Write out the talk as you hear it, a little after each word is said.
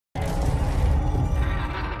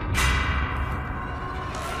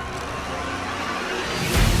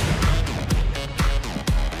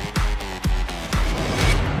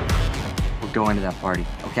going to that party,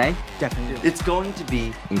 okay? Definitely. It's going to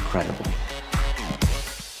be incredible.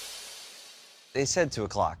 They said 2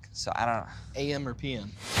 o'clock, so I don't know. AM or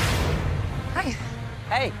PM? Hi.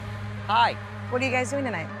 Hey, hi. What are you guys doing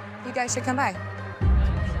tonight? You guys should come by.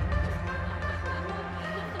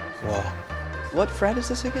 Whoa. What frat is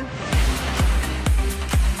this again?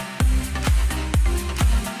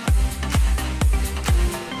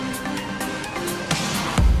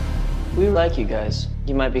 We like you guys.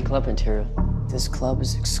 You might be club material. This club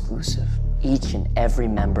is exclusive. Each and every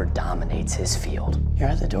member dominates his field.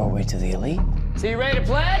 You're the doorway to the elite. So you ready to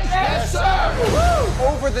pledge? Yes, sir!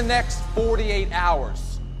 Over the next 48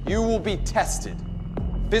 hours, you will be tested.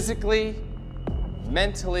 Physically,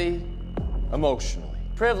 mentally, emotionally.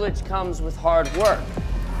 Privilege comes with hard work.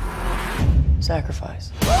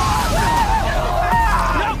 Sacrifice.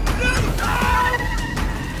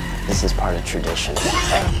 This is part of tradition.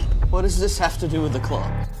 What does this have to do with the club?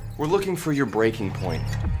 We're looking for your breaking point,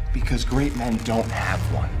 because great men don't have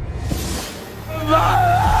one.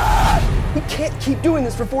 We can't keep doing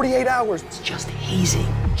this for 48 hours. It's just hazing.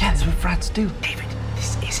 Yeah, that's what frats do. David,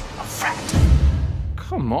 this isn't a frat.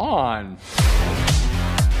 Come on.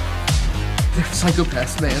 They're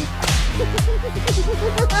psychopaths, man.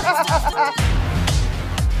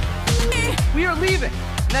 We are leaving,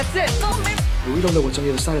 and that's it. We don't know what's on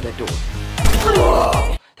the other side of that door.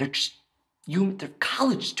 They're just, they're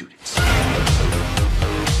college students.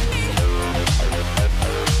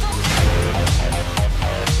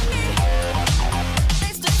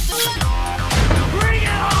 Bring it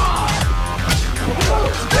on!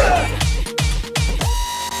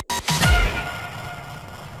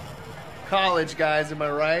 College guys, am I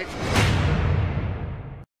right?